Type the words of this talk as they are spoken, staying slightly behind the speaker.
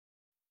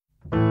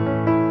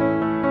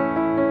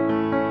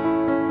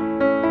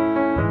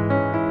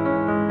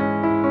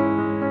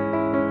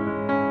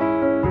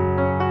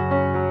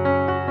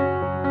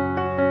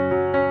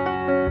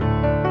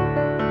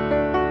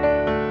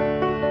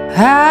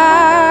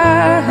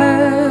I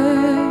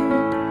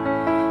heard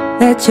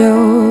that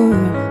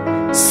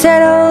you're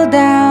settled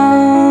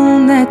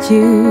down, that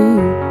you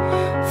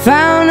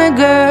found a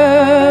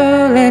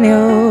girl and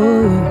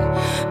you're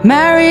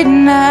married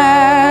now.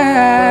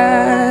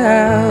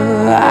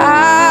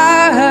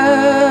 I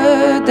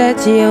heard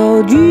that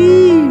your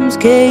dreams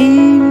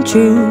came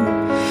true.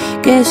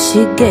 Guess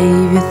she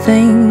gave you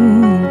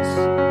things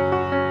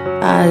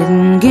I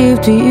didn't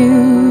give to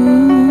you.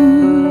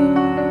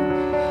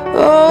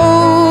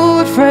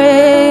 Old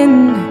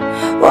friend,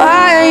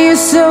 why are you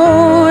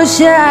so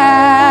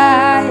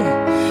shy?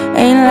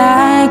 Ain't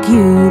like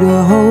you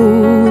to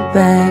hold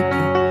back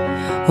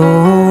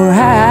or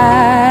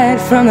hide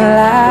from the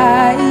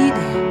light.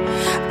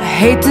 I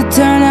hate to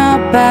turn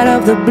up out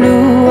of the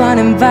blue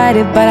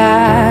uninvited, but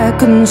I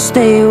couldn't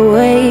stay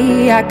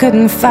away, I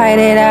couldn't fight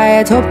it. I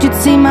had hoped you'd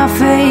see my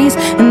face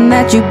and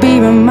that you'd be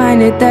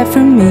reminded that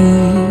for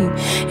me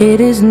it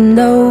isn't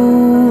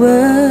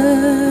over.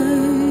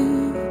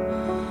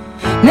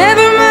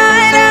 Never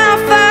mind, I'll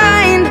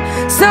find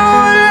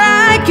someone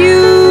like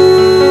you.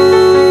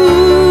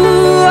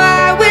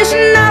 I wish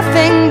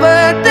nothing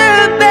but the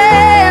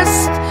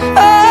best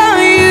for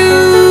you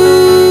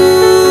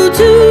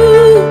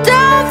too.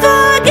 Don't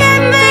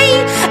forget me,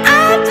 I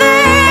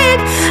beg.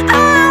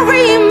 I'll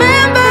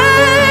remember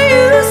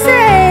you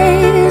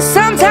say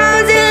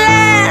sometimes it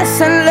lasts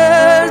and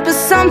loves, but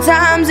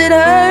sometimes it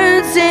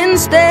hurts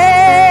instead.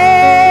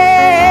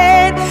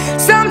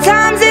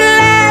 Sometimes it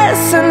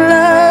lasts and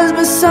loves,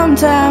 but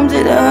sometimes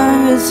it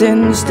hurts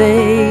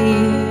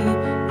instead.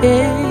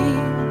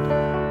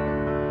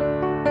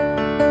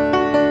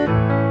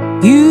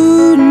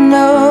 You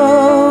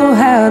know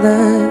how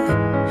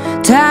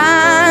the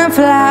time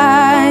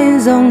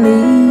flies.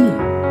 Only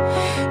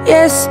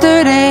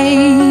yesterday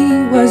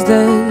was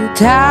the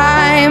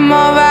time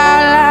of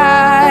our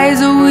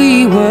lives.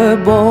 We were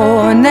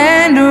born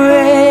and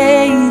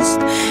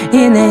raised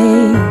in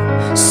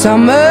a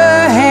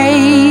summer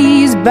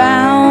haze,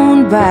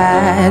 bound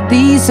by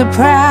the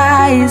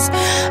surprise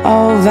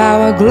of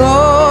our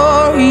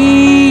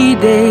glory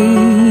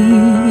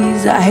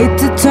days. I hate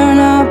to turn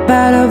up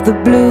out of the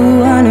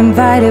blue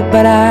uninvited,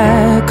 but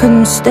I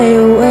couldn't stay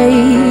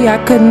away, I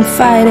couldn't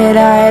fight it.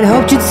 I had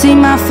hoped you'd see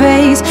my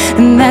face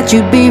and that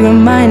you'd be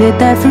reminded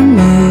that for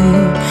me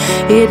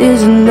it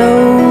isn't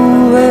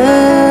over.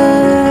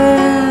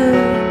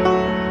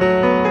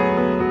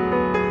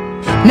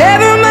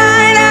 Never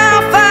mind,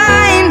 I'll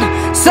find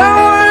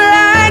someone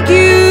like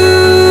you.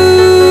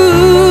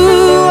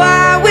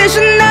 I wish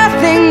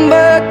nothing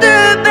but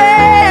the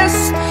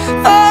best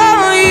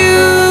for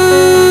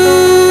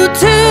you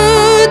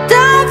too.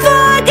 Don't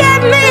forget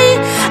me,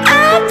 I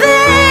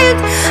beg.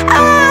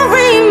 I'll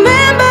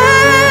remember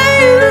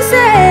you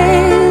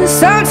say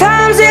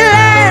sometimes it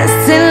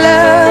lasts in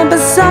love,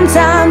 but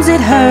sometimes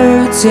it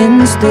hurts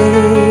instead.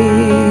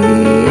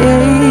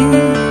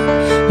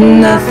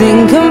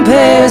 Nothing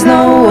compares,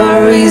 no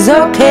worries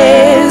or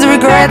cares,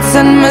 regrets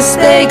and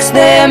mistakes,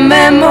 their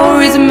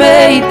memories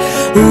made.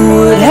 Who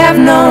would have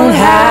known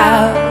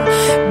how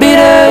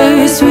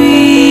bittersweet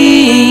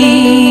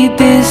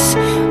this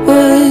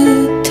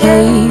would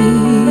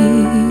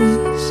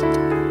taste?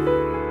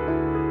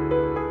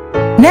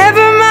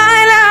 Never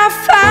mind, I'll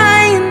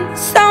find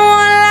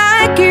someone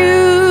like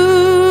you.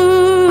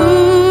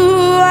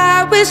 I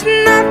wish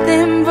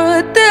nothing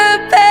but the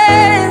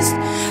best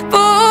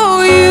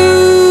for you.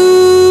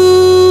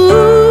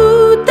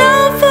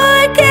 Don't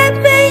forget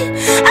me,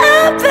 I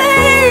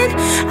beg.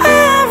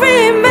 I'll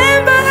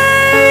remember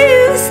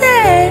you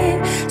said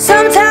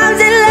sometimes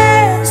it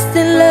lasts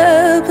in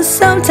love, but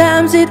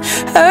sometimes it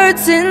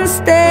hurts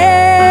instead.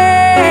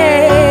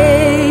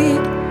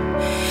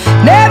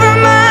 Never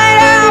mind,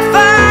 I'll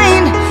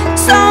find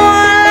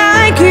someone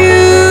like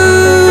you.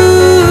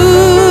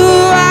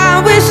 I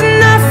wish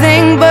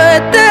nothing but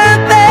the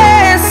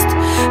best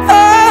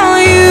for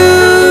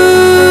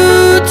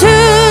you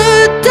too.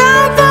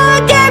 Don't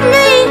forget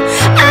me,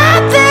 I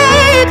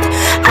beg.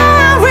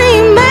 I'll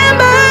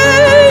remember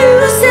you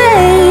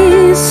say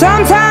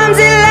sometimes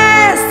it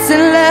lasts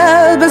in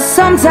love, but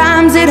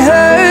sometimes it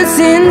hurts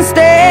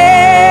instead.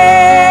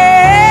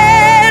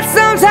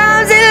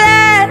 Sometimes it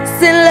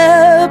lasts in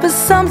love, but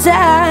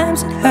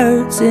sometimes it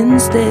hurts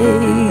instead.